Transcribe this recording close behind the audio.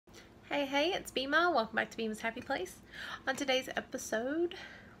Hey, it's Bema. Welcome back to Bema's Happy Place. On today's episode,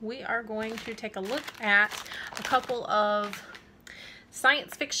 we are going to take a look at a couple of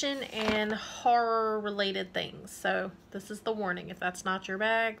science fiction and horror related things. So this is the warning. If that's not your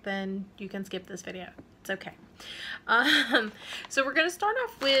bag, then you can skip this video. It's okay. So we're going to start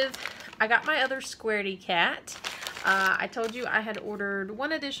off with, I got my other Squaredy cat. I told you I had ordered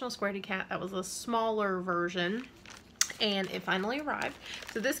one additional Squaredy cat that was a smaller version. And it finally arrived.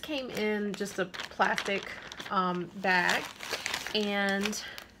 So this came in just a plastic bag. And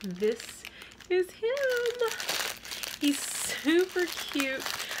this is him. He's super cute.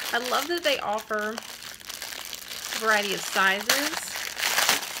 I love that they offer a variety of sizes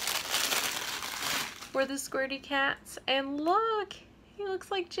for the Squaredy cats. And look, he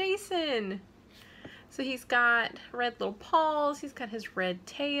looks like Jason. So he's got red little paws. He's got his red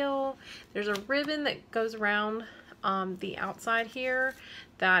tail. There's a ribbon that goes around the outside here.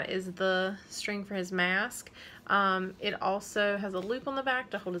 That is the string for his mask. It also has a loop on the back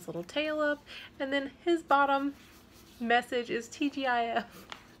to hold his little tail up, and then his bottom message is TGIF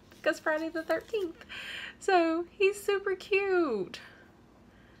because Friday the 13th. So he's super cute.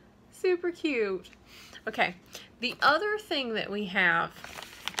 Super cute. Okay, the other thing that we have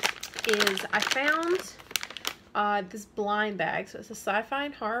is I found this blind bag. So it's a Sci-Fi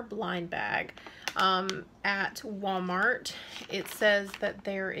and Horror blind bag. At Walmart. It says that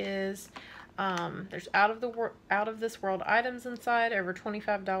there is there's out of this world items inside, over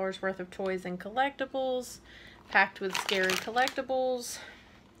 $25 worth of toys and collectibles, packed with scary collectibles.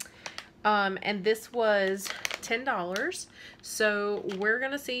 And this was $10, so we're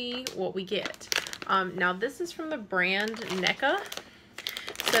gonna see what we get. Now this is from the brand Neca,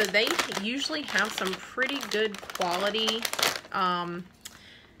 so they usually have some pretty good quality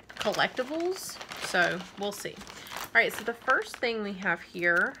collectibles, so we'll see. Alright, so the first thing we have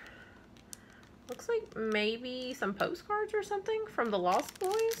here looks like maybe some postcards or something from the Lost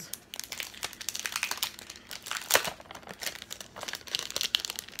Boys.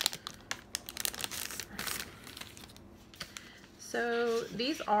 So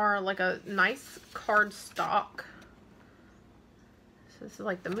these are like a nice card stock. So this is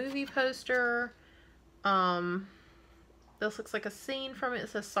like the movie poster. This looks like a scene from it. It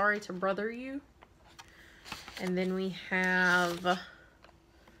says, "Sorry to brother you." And then we have a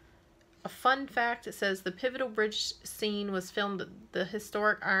fun fact. It says, the pivotal bridge scene was filmed at the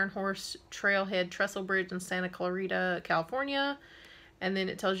historic Iron Horse Trailhead Trestle Bridge in Santa Clarita, California. And then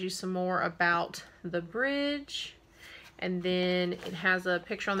it tells you some more about the bridge. And then it has a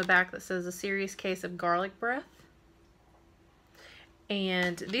picture on the back that says, "A serious case of garlic breath."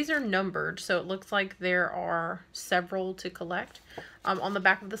 And these are numbered, so it looks like there are several to collect. On the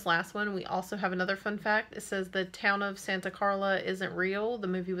back of this last one, we also have another fun fact. It says the town of Santa Carla isn't real. The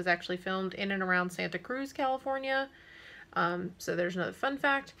movie was actually filmed in and around Santa Cruz, California. So there's another fun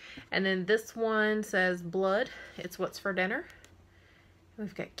fact. And then this one says blood. It's what's for dinner.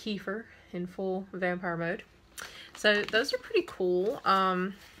 We've got Kiefer in full vampire mode. So those are pretty cool.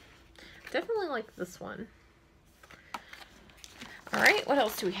 Definitely like this one. Alright, what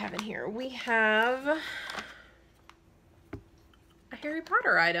else do we have in here? We have a Harry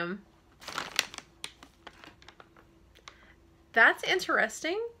Potter item. That's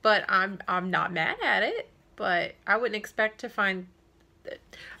interesting, but I'm not mad at it, but I wouldn't expect to find it.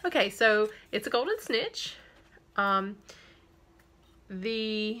 Okay, so it's a golden snitch.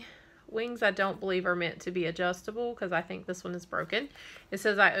 The wings I don't believe are meant to be adjustable because I think this one is broken. It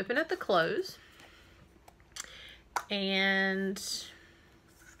says I open at the close. And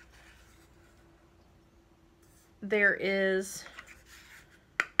there is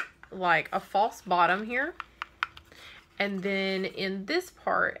like a false bottom here. And then in this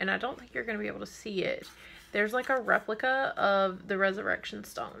part, and I don't think you're going to be able to see it, there's like a replica of the Resurrection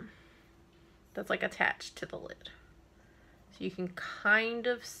Stone that's like attached to the lid. So you can kind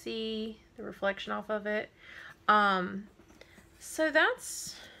of see the reflection off of it. So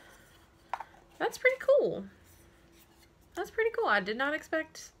that's pretty cool. That's pretty cool. I did not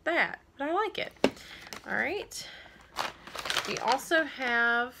expect that, but I like it. All right. We also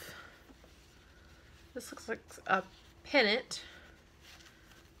have, this looks like a pennant.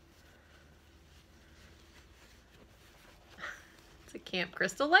 It's a Camp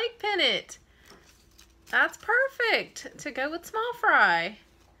Crystal Lake pennant. That's perfect to go with small fry.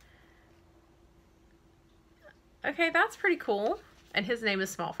 Okay, that's pretty cool. And his name is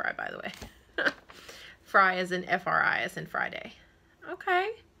Small Fry, by the way. Fry as in F-R-I as in Friday. Okay.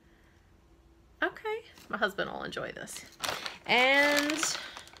 Okay. My husband will enjoy this. And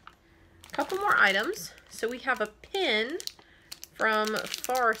a couple more items. So we have a pin from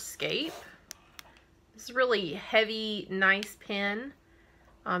Farscape. This is really heavy, nice pen.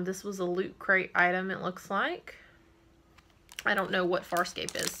 This was a Loot Crate item, it looks like. I don't know what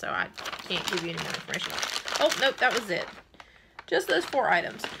Farscape is, so I can't give you any more information. Oh, nope, that was it. Just those 4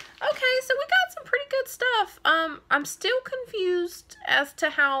 items. Okay, so we got some pretty good stuff. I'm still confused as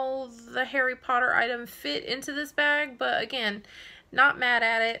to how the Harry Potter item fit into this bag, but again, not mad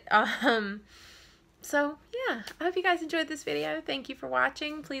at it. So, yeah, I hope you guys enjoyed this video. Thank you for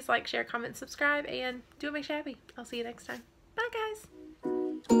watching. Please like, share, comment, subscribe, and do what makes you happy. I'll see you next time. Bye, guys.